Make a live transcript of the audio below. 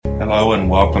Hello and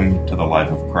welcome to the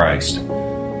Life of Christ.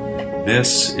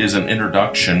 This is an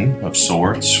introduction of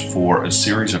sorts for a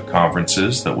series of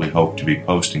conferences that we hope to be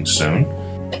posting soon,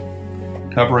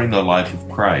 covering the life of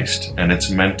Christ, and it's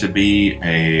meant to be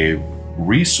a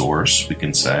resource, we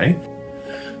can say,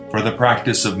 for the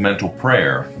practice of mental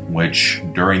prayer, which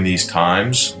during these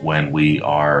times when we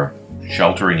are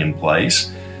sheltering in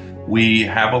place, we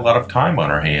have a lot of time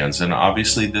on our hands, and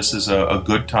obviously this is a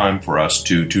good time for us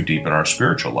to deepen our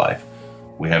spiritual life.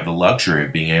 We have the luxury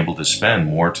of being able to spend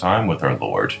more time with our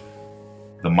Lord.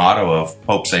 The motto of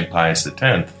Pope St. Pius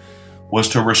X was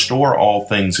to restore all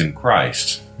things in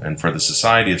Christ, and for the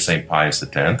Society of St. Pius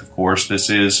X, of course, this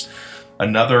is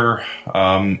another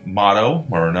motto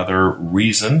or another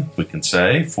reason, we can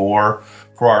say, for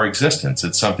our existence.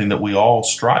 It's something that we all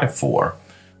strive for.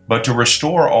 But to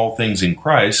restore all things in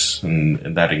Christ,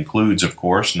 and that includes, of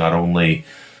course, not only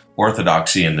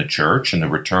orthodoxy in the church and the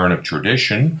return of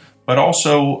tradition, but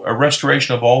also a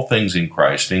restoration of all things in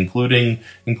Christ, including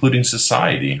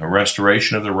society, a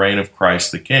restoration of the reign of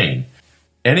Christ the King.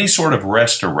 Any sort of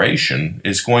restoration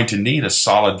is going to need a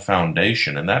solid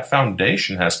foundation, and that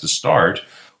foundation has to start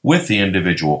with the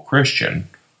individual Christian.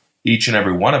 Each and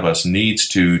every one of us needs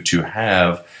to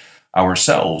have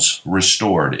ourselves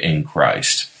restored in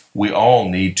Christ. We all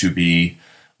need to be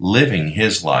living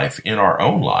His life in our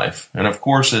own life. And of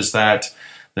course, as that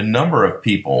the number of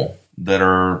people that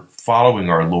are following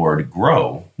our Lord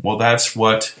grow, well, that's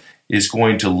what is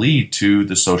going to lead to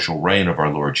the social reign of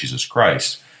our Lord Jesus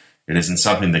Christ. It isn't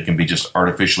something that can be just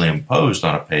artificially imposed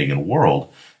on a pagan world.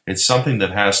 It's something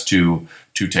that has to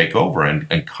take over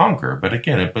and conquer. But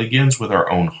again, it begins with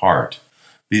our own heart.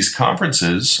 These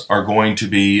conferences are going to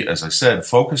be, as I said,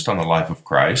 focused on the life of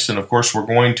Christ. And of course, we're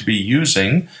going to be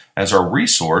using as our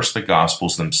resource the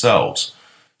Gospels themselves.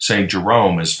 St.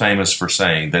 Jerome is famous for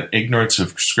saying that ignorance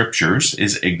of Scriptures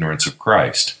is ignorance of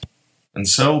Christ. And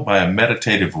so, by a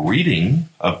meditative reading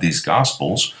of these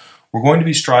Gospels, we're going to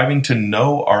be striving to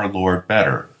know our Lord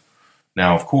better.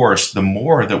 Now, of course, the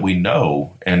more that we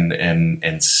know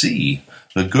and see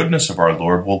the goodness of our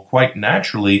Lord will quite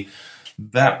naturally,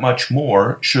 that much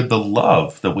more should the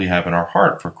love that we have in our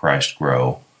heart for Christ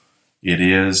grow. It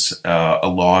is a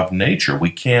law of nature.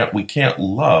 We can't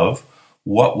love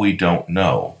what we don't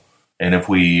know. And if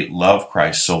we love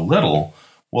Christ so little,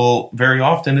 well, very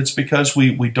often it's because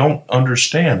we don't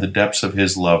understand the depths of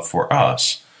His love for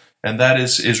us. And that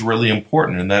is really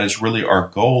important, and that is really our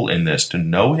goal in this, to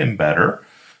know Him better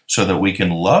so that we can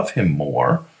love Him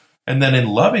more. And then in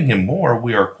loving Him more,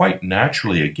 we are quite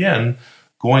naturally, again,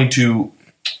 going to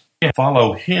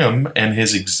follow Him and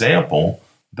His example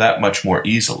that much more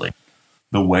easily.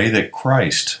 The way that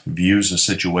Christ views a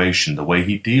situation, the way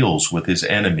He deals with His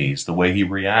enemies, the way He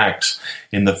reacts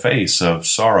in the face of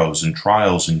sorrows and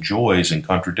trials and joys and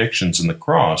contradictions in the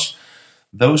cross,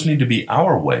 those need to be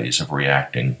our ways of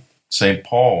reacting. St.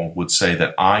 Paul would say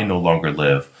that I no longer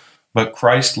live, but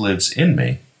Christ lives in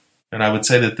me. And I would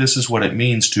say that this is what it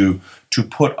means to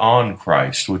put on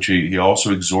Christ, which he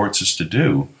also exhorts us to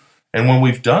do. And when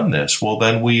we've done this, well,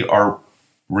 then we are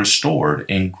restored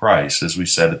in Christ, as we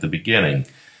said at the beginning.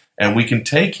 And we can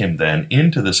take Him then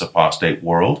into this apostate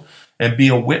world and be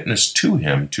a witness to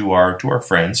Him, to our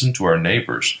friends and to our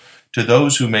neighbors, to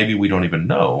those who maybe we don't even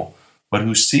know, but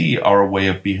who see our way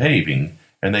of behaving,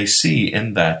 and they see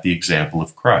in that the example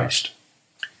of Christ.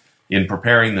 In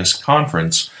preparing this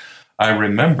conference, I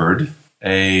remembered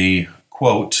a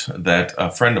quote that a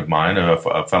friend of mine,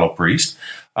 a fellow priest,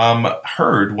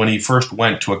 heard when he first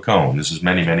went to a cone. This is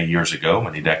many, many years ago,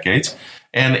 many decades.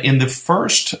 And in the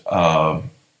first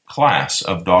class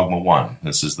of Dogma 1,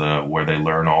 this is where they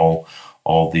learn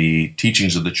all the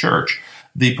teachings of the Church,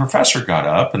 the professor got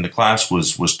up, and the class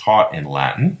was taught in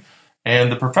Latin,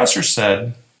 and the professor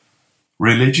said,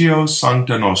 Religio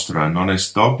sancta nostra non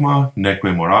est dogma, neque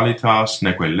moralitas,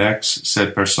 neque lex,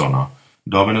 sed persona,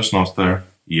 Dominus noster,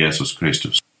 Iesus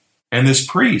Christus. And this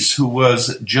priest, who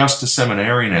was just a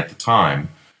seminarian at the time,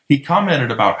 he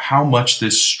commented about how much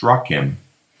this struck him.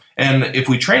 And if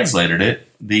we translated it,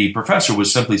 the professor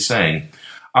was simply saying,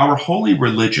 our holy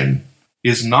religion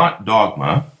is not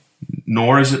dogma,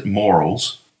 nor is it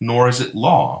morals, nor is it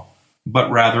law, but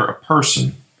rather a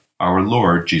person, our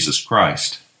Lord Jesus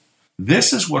Christ.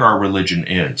 This is what our religion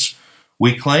is.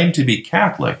 We claim to be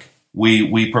Catholic.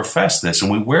 We profess this,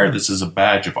 and we wear this as a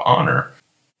badge of honor.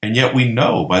 And yet we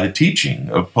know by the teaching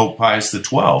of Pope Pius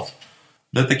XII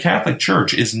that the Catholic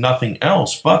Church is nothing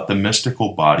else but the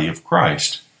mystical body of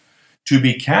Christ. To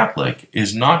be Catholic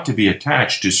is not to be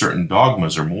attached to certain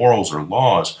dogmas or morals or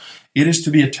laws. It is to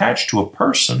be attached to a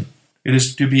person. It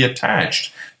is to be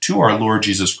attached to our Lord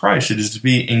Jesus Christ. It is to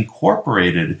be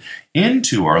incorporated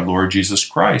into our Lord Jesus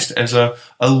Christ as a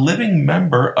living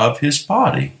member of his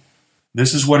body.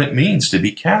 This is what it means to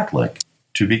be Catholic.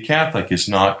 To be Catholic is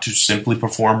not to simply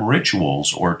perform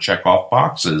rituals or check off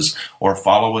boxes or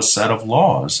follow a set of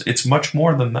laws. It's much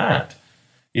more than that.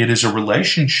 It is a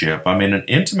relationship, an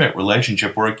intimate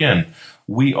relationship where, again,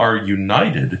 we are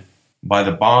united by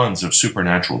the bonds of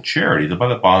supernatural charity, by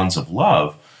the bonds of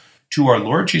love, to our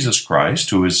Lord Jesus Christ,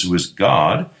 who is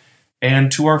God,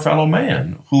 and to our fellow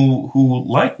man, who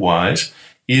likewise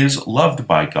is loved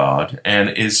by God and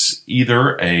is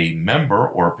either a member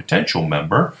or a potential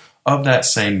member of that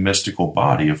same mystical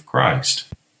body of Christ.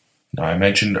 Now, I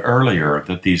mentioned earlier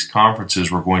that these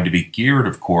conferences were going to be geared,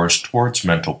 of course, towards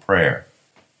mental prayer.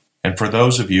 And for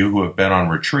those of you who have been on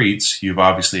retreats, you've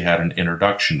obviously had an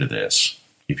introduction to this.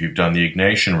 If you've done the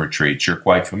Ignatian retreats, you're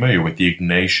quite familiar with the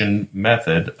Ignatian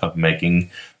method of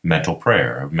making mental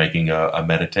prayer, of making a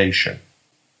meditation.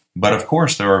 But of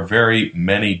course, there are very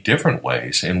many different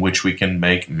ways in which we can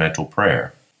make mental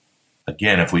prayer.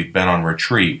 Again, if we've been on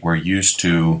retreat, we're used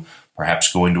to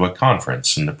perhaps going to a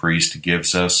conference and the priest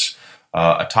gives us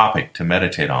a topic to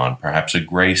meditate on, perhaps a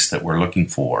grace that we're looking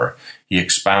for. He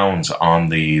expounds on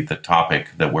the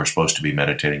topic that we're supposed to be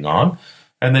meditating on,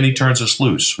 and then he turns us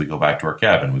loose. We go back to our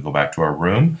cabin, we go back to our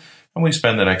room, and we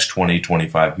spend the next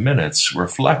 20-25 minutes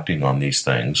reflecting on these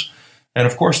things. And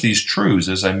of course, these truths,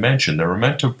 as I mentioned, they were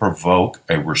meant to provoke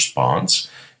a response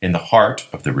in the heart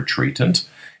of the retreatant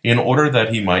in order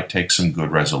that he might take some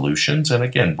good resolutions and,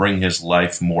 again, bring his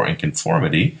life more in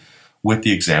conformity with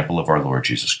the example of our Lord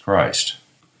Jesus Christ.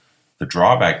 The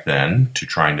drawback, then, to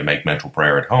trying to make mental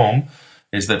prayer at home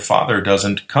is that Father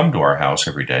doesn't come to our house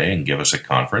every day and give us a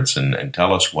conference and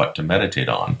tell us what to meditate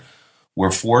on.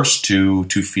 We're forced to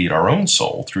feed our own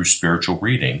soul through spiritual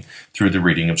reading, through the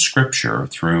reading of Scripture,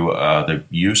 through the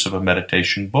use of a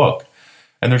meditation book.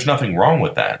 And there's nothing wrong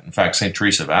with that. In fact, St.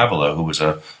 Teresa of Avila, who was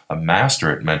a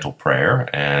master at mental prayer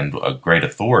and a great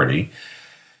authority,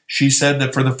 she said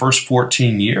that for the first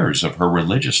 14 years of her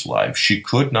religious life, she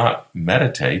could not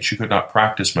meditate, she could not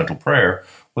practice mental prayer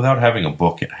without having a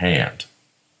book at hand.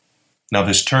 Now,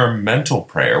 this term mental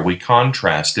prayer, we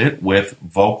contrast it with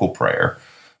vocal prayer,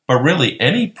 but really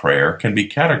any prayer can be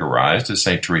categorized, as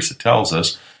St. Teresa tells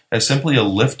us, as simply a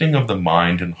lifting of the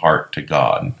mind and heart to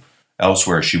God.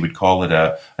 Elsewhere, she would call it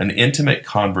an intimate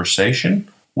conversation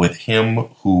with Him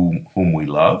whom we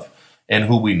love and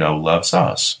who we know loves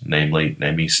us,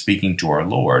 namely speaking to our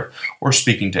Lord or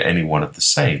speaking to any one of the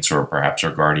saints or perhaps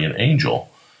our guardian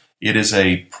angel. It is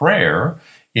a prayer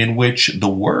in which the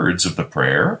words of the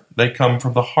prayer, they come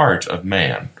from the heart of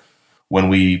man. When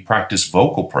we practice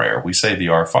vocal prayer, we say the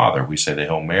Our Father, we say the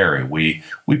Hail Mary,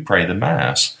 we pray the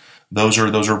Mass. Those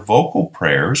are vocal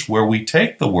prayers where we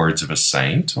take the words of a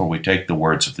saint or we take the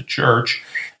words of the church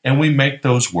and we make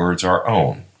those words our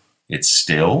own. It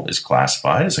still is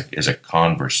classified as a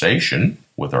conversation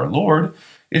with our Lord.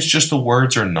 It's just the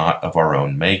words are not of our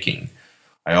own making.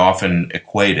 I often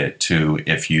equate it to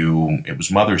it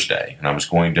was Mother's Day and I was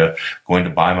going to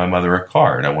buy my mother a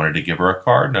card. I wanted to give her a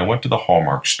card and I went to the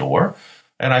Hallmark store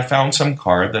and I found some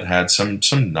card that had some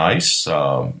nice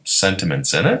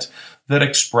sentiments in it that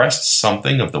expressed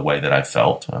something of the way that I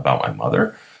felt about my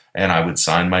mother. And I would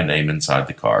sign my name inside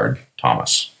the card,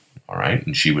 Thomas. All right,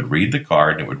 and she would read the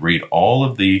card, and it would read all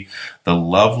of the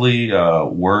lovely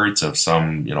words of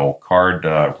some card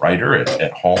writer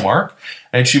at Hallmark,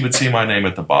 and she would see my name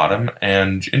at the bottom,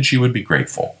 and she would be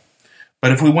grateful.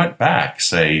 But if we went back,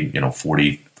 say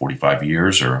 40, 45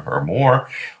 years or more,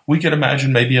 we could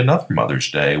imagine maybe another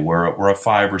Mother's Day where a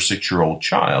 5 or 6 year old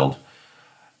child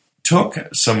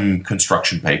took some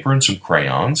construction paper and some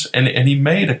crayons, and he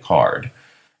made a card,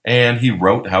 and he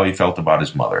wrote how he felt about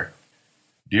his mother.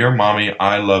 Dear Mommy,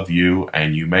 I love you,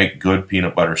 and you make good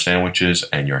peanut butter sandwiches,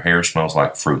 and your hair smells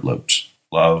like Fruit Loops.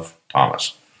 Love,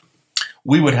 Thomas.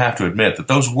 We would have to admit that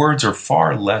those words are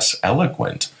far less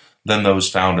eloquent than those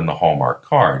found in the Hallmark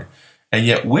card, and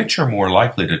yet which are more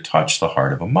likely to touch the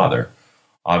heart of a mother?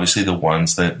 Obviously the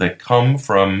ones that come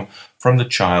from the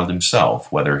child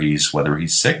himself, whether he's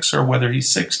 6 or whether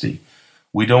he's 60.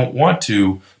 We don't want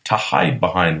to hide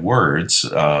behind words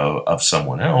of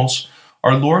someone else.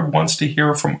 Our Lord wants to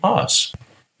hear from us.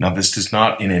 Now, this does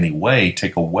not in any way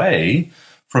take away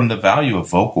from the value of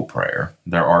vocal prayer.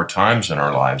 There are times in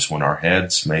our lives when our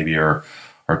heads maybe are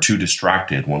too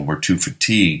distracted, when we're too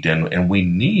fatigued, and we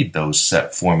need those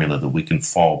set formula that we can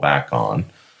fall back on.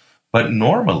 But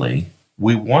normally,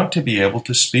 we want to be able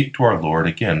to speak to our Lord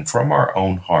again from our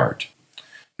own heart.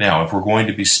 Now, if we're going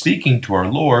to be speaking to our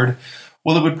Lord,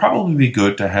 Well, it would probably be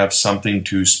good to have something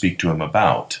to speak to him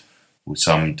about, with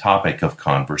some topic of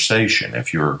conversation.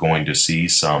 If you're going to see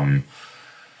some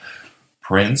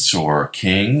prince or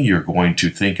king, you're going to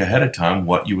think ahead of time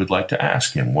what you would like to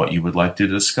ask him, what you would like to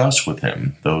discuss with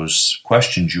him, those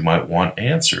questions you might want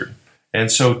answered.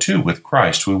 And so too with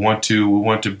Christ, we want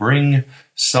to bring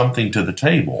something to the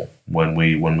table when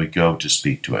we go to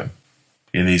speak to him.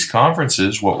 In these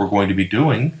conferences, what we're going to be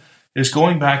doing is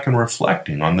going back and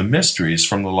reflecting on the mysteries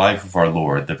from the life of our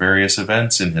Lord, the various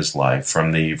events in his life,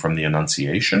 from the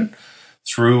Annunciation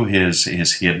through his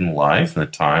hidden life, the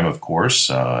time, of course,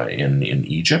 in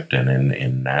Egypt and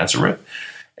in Nazareth,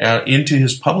 into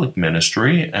his public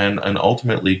ministry, and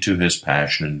ultimately to his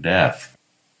passion and death.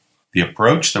 The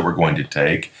approach that we're going to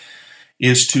take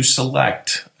is to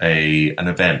select an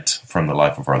event from the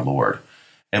life of our Lord.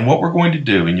 And what we're going to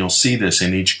do, and you'll see this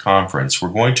in each conference, we're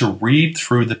going to read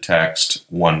through the text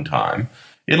one time.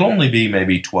 It'll only be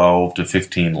maybe 12 to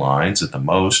 15 lines at the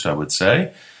most, I would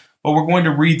say. But we're going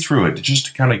to read through it just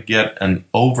to kind of get an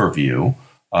overview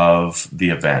of the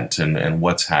event and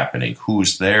what's happening,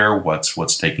 who's there,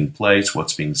 what's taking place,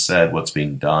 what's being said, what's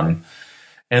being done.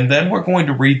 And then we're going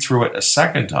to read through it a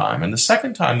second time. And the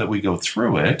second time that we go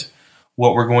through it,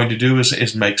 what we're going to do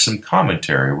is make some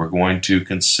commentary. We're going to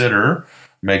consider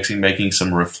making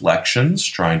some reflections,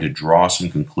 trying to draw some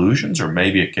conclusions, or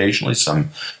maybe occasionally some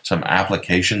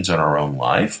applications in our own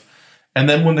life. And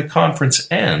then when the conference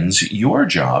ends, your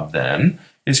job then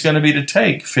is going to be to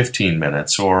take 15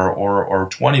 minutes or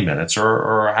 20 minutes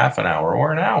or half an hour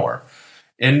or an hour.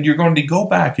 And you're going to go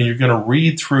back and you're going to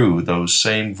read through those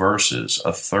same verses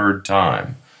a third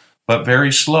time, but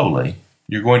very slowly.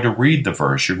 You're going to read the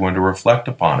verse, you're going to reflect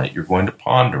upon it, you're going to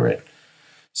ponder it.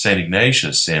 St.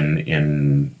 Ignatius,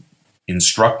 in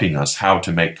instructing us how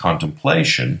to make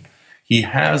contemplation, he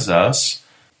has us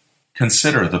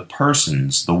consider the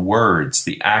persons, the words,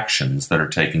 the actions that are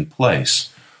taking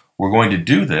place. We're going to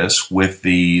do this with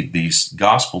the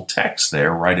gospel text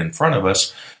there right in front of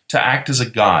us to act as a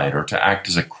guide or to act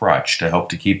as a crutch to help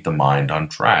to keep the mind on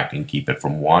track and keep it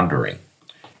from wandering.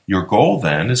 Your goal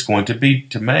then is going to be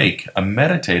to make a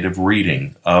meditative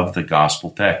reading of the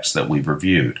gospel text that we've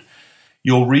reviewed.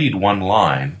 You'll read one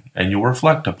line and you'll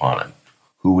reflect upon it.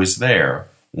 Who is there?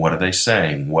 What are they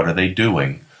saying? What are they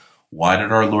doing? Why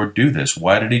did our Lord do this?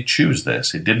 Why did he choose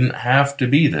this? It didn't have to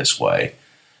be this way.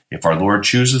 If our Lord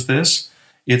chooses this,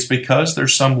 it's because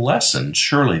there's some lesson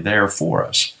surely there for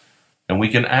us. And we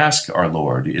can ask our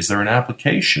Lord, is there an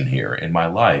application here in my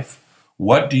life?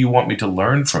 What do you want me to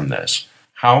learn from this?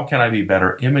 How can I be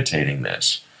better imitating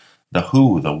this? The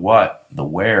who, the what, the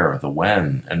where, the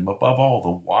when, and above all, the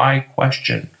why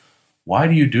question. Why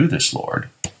do you do this, Lord?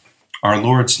 Our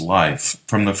Lord's life,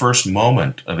 from the first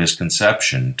moment of his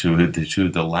conception to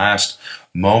the last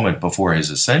moment before his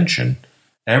ascension,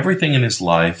 everything in his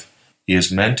life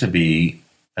is meant to be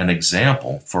an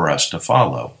example for us to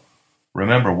follow.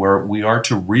 Remember, we are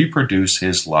to reproduce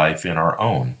his life in our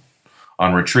own.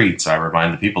 On retreats, I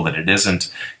remind the people that it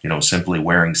isn't, simply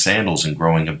wearing sandals and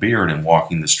growing a beard and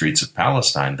walking the streets of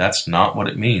Palestine. That's not what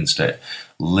it means to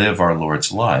live our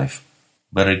Lord's life.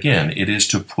 But again, it is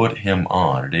to put him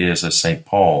on. It is, as St.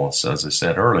 Paul, as I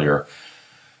said earlier,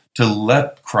 to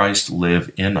let Christ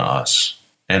live in us.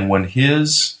 And when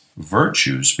his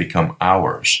virtues become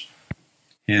ours,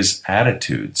 his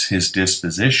attitudes, his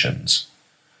dispositions,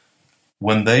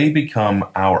 when they become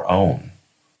our own,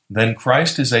 then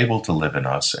Christ is able to live in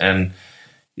us. And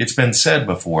it's been said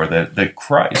before that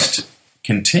Christ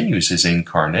continues his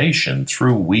incarnation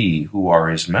through we who are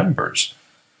his members.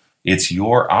 It's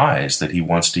your eyes that he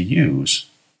wants to use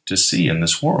to see in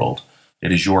this world.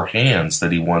 It is your hands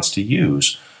that he wants to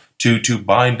use to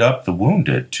bind up the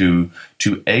wounded, to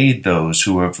aid those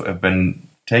who have been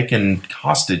taken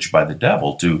hostage by the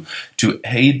devil, to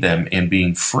aid them in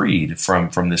being freed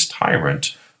from this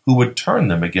tyrant who would turn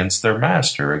them against their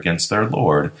master, against their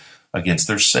Lord, against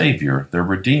their Savior, their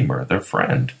Redeemer, their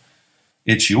friend.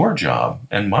 It's your job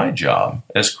and my job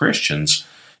as Christians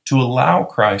to allow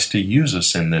Christ to use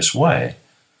us in this way.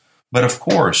 But of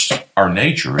course, our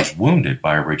nature is wounded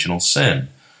by original sin.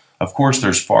 Of course,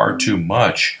 there's far too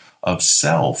much of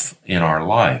self in our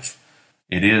life.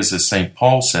 It is, as St.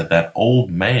 Paul said, that old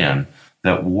man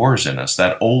that wars in us,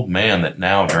 that old man that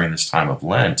now, during this time of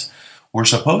Lent, we're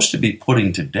supposed to be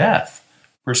putting to death,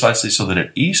 precisely so that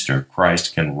at Easter,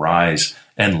 Christ can rise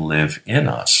and live in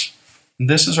us.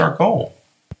 This is our goal.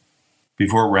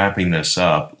 Before wrapping this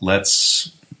up,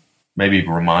 let's maybe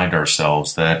remind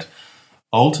ourselves that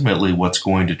ultimately what's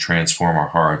going to transform our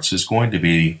hearts is going to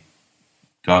be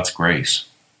God's grace.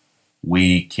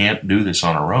 We can't do this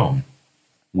on our own.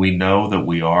 We know that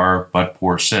we are but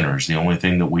poor sinners. The only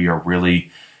thing that we are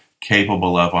really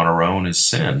capable of on our own is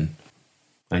sin.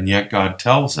 And yet God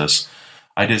tells us,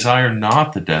 I desire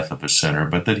not the death of a sinner,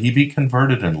 but that he be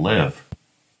converted and live.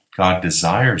 God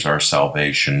desires our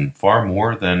salvation far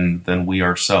more than we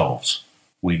ourselves.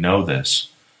 We know this.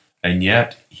 And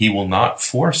yet he will not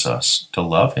force us to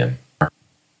love him.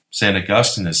 St.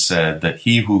 Augustine has said that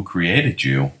he who created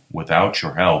you without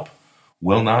your help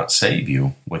will not save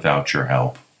you without your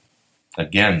help.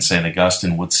 Again, St.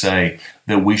 Augustine would say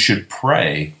that we should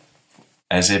pray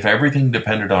as if everything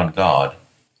depended on God,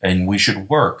 and we should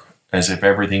work as if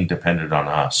everything depended on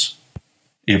us.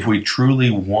 If we truly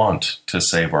want to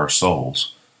save our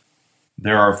souls,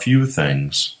 there are few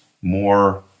things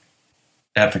more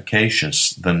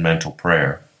efficacious than mental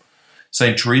prayer.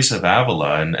 St. Teresa of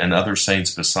Avila and other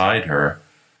saints beside her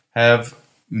have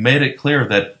made it clear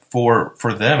that for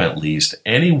them at least,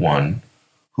 anyone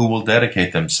who will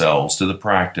dedicate themselves to the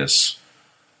practice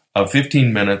of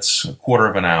 15 minutes, a quarter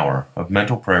of an hour of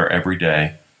mental prayer every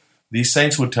day, these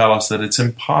saints would tell us that it's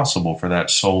impossible for that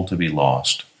soul to be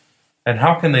lost. And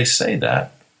how can they say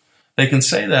that? They can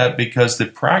say that because the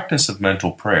practice of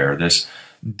mental prayer, this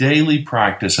daily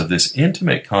practice of this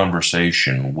intimate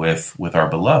conversation with our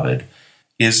beloved,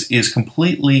 is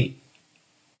completely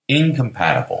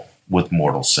incompatible with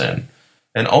mortal sin.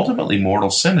 And ultimately,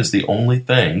 mortal sin is the only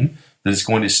thing that is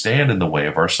going to stand in the way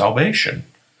of our salvation.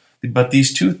 But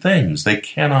these two things, they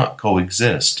cannot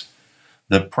coexist.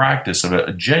 The practice of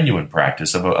a genuine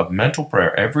practice of mental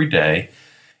prayer every day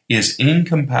is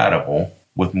incompatible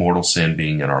with mortal sin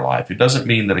being in our life. It doesn't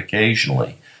mean that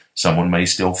occasionally someone may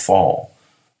still fall.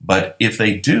 But if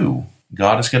they do,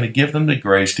 God is going to give them the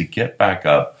grace to get back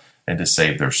up and to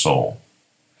save their soul.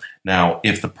 Now,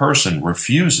 if the person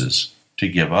refuses to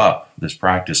give up this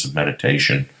practice of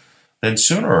meditation, then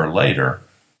sooner or later,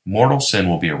 mortal sin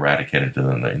will be eradicated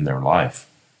in their life.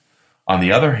 On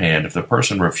the other hand, if the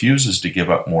person refuses to give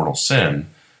up mortal sin,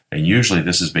 and usually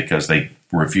this is because they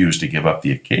refuse to give up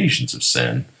the occasions of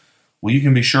sin, well, you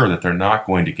can be sure that they're not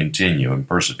going to continue and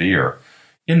persevere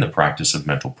in the practice of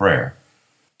mental prayer.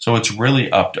 So it's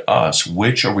really up to us,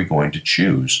 which are we going to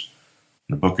choose?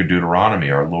 In the book of Deuteronomy,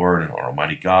 our Lord and our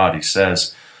Almighty God, he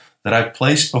says that I've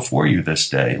placed before you this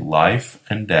day life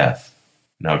and death.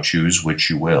 Now choose which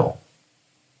you will.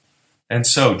 And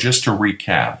so, just to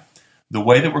recap, the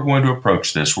way that we're going to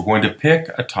approach this, we're going to pick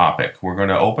a topic. We're going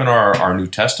to open our New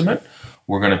Testament.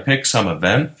 We're going to pick some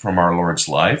event from our Lord's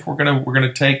life. We're going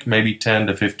to take maybe 10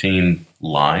 to 15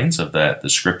 lines of the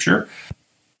scripture.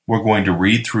 We're going to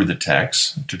read through the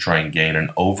text to try and gain an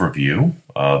overview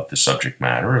of the subject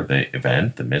matter, of the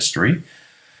event, the mystery.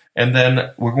 And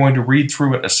then we're going to read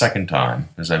through it a second time,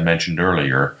 as I mentioned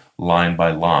earlier, line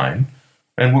by line.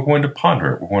 And we're going to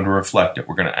ponder it. We're going to reflect it.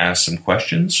 We're going to ask some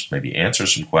questions, maybe answer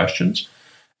some questions.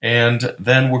 And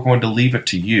then we're going to leave it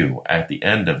to you at the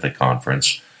end of the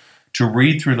conference to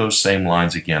read through those same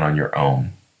lines again on your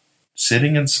own,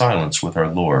 sitting in silence with our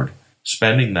Lord,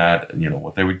 spending that,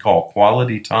 what they would call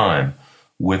quality time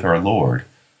with our Lord.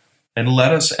 And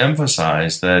let us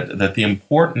emphasize that the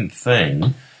important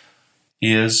thing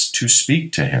is to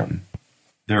speak to him.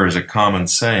 There is a common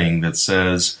saying that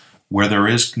says, where there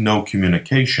is no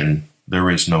communication, there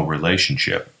is no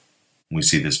relationship. We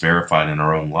see this verified in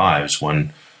our own lives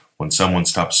when someone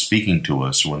stops speaking to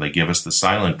us or when they give us the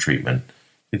silent treatment.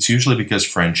 It's usually because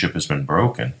friendship has been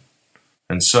broken.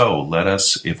 And so let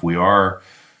us, if we are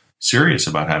serious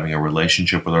about having a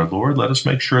relationship with our Lord, let us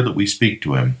make sure that we speak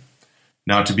to him.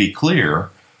 Now, to be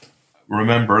clear,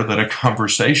 remember that a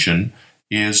conversation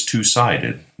is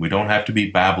two-sided. We don't have to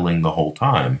be babbling the whole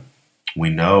time. We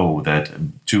know that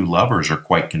two lovers are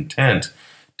quite content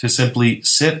to simply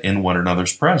sit in one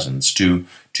another's presence, to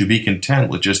be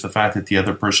content with just the fact that the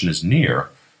other person is near.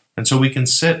 And so we can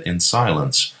sit in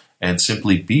silence and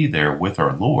simply be there with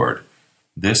our Lord.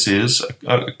 This is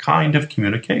a kind of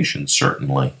communication,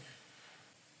 certainly.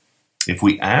 If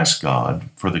we ask God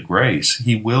for the grace,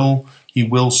 He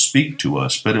will speak to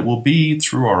us, but it will be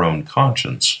through our own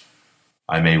conscience.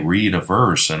 I may read a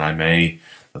verse and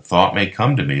the thought may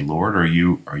come to me, Lord, are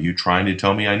you trying to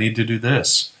tell me I need to do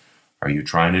this? Are you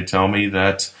trying to tell me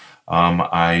that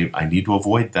I need to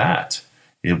avoid that?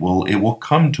 It will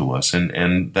come to us,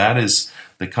 and that is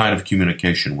the kind of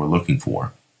communication we're looking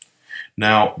for.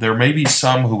 Now, there may be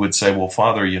some who would say, well,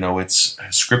 Father,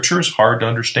 Scripture is hard to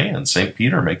understand. St.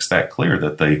 Peter makes that clear,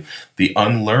 that the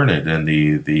unlearned and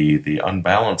the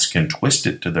unbalanced can twist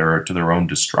it to their own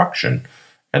destruction.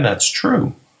 And that's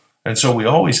true. And so we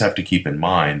always have to keep in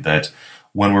mind that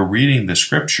when we're reading the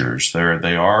Scriptures,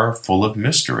 they are full of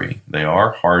mystery. They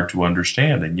are hard to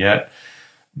understand. And yet,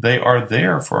 they are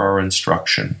there for our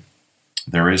instruction.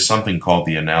 There is something called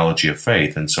the analogy of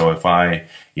faith. And so if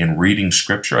in reading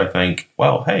Scripture, I think,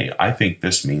 well, hey, I think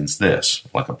this means this,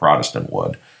 like a Protestant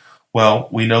would. Well,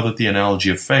 we know that the analogy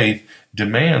of faith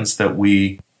demands that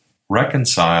we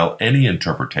reconcile any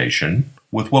interpretation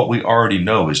with what we already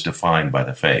know is defined by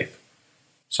the faith.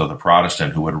 So the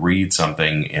Protestant who would read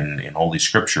something in Holy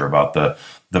Scripture about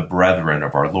the brethren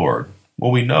of our Lord,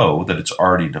 well, we know that it's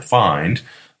already defined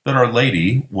that Our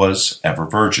Lady was ever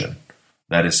virgin.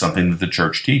 That is something that the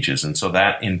Church teaches, and so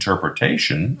that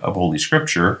interpretation of Holy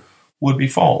Scripture would be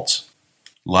false.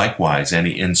 Likewise,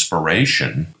 any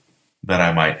inspiration that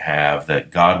I might have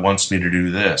that God wants me to do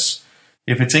this,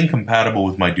 if it's incompatible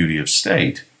with my duty of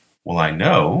state, well, I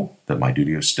know that my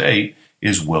duty of state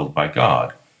is willed by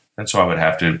God. And so I would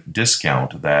have to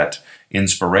discount that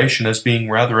inspiration as being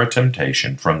rather a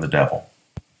temptation from the devil.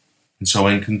 And so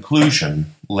in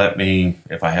conclusion, let me,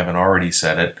 if I haven't already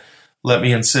said it, let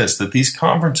me insist that these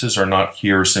conferences are not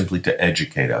here simply to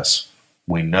educate us.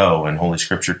 We know, and Holy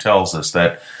Scripture tells us,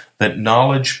 that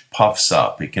knowledge puffs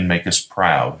up. It can make us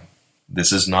proud.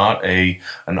 This is not an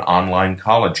online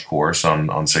college course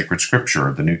on sacred Scripture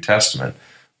or the New Testament,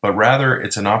 but rather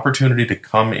it's an opportunity to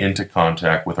come into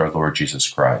contact with our Lord Jesus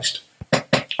Christ.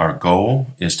 Our goal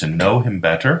is to know Him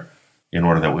better in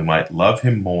order that we might love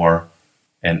Him more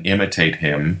and imitate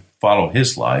Him, follow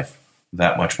His life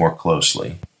that much more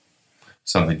closely.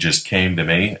 Something just came to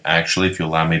me, actually, if you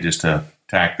allow me just to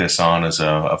tack this on as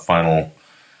a final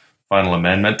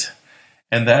amendment,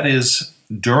 and that is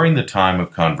during the time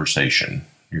of conversation.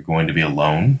 You're going to be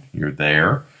alone, you're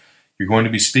there, you're going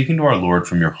to be speaking to our Lord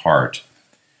from your heart.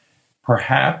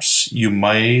 Perhaps you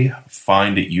may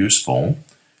find it useful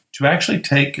to actually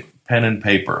take pen and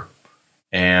paper,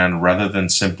 and rather than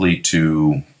simply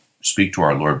to speak to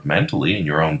our Lord mentally in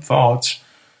your own thoughts,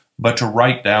 but to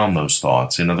write down those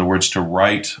thoughts. In other words, to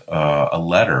write a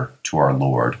letter to our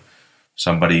Lord.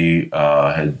 Somebody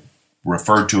had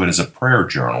referred to it as a prayer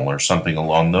journal or something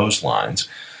along those lines.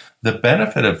 The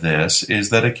benefit of this is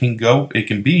that it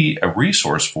can be a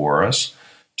resource for us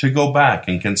to go back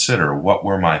and consider what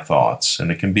were my thoughts.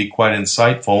 And it can be quite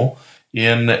insightful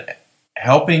in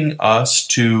helping us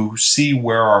to see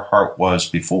where our heart was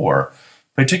before,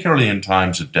 particularly in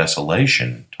times of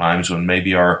desolation, times when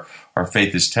maybe our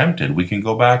faith is tempted. We can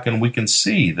go back and we can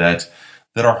see that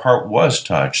our heart was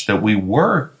touched, that we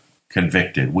were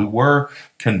convicted, we were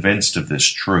convinced of this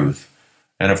truth.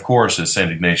 And of course, as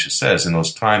St. Ignatius says, in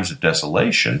those times of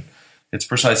desolation, it's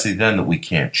precisely then that we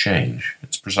can't change.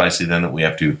 It's precisely then that we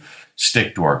have to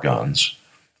stick to our guns.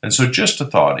 And so just a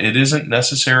thought, it isn't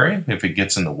necessary. If it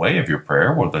gets in the way of your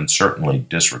prayer, well, then certainly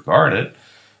disregard it.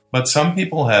 But some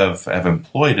people have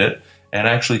employed it and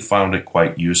actually found it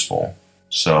quite useful.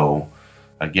 So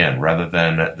again, rather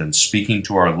than speaking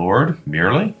to our Lord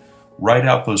merely, write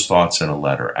out those thoughts in a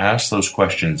letter. Ask those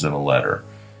questions in a letter.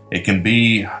 It can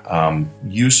be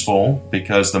useful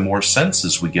because the more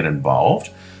senses we get involved,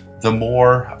 the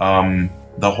more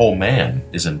the whole man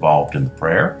is involved in the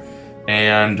prayer,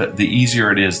 and the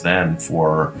easier it is then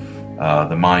for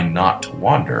the mind not to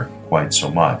wander quite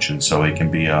so much. And so it can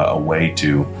be a way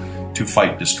to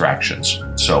fight distractions.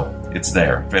 So it's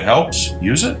there. If it helps,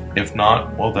 use it. If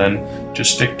not, well then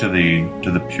just stick to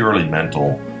the purely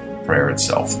mental prayer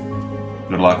itself.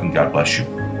 Good luck and God bless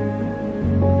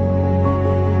you.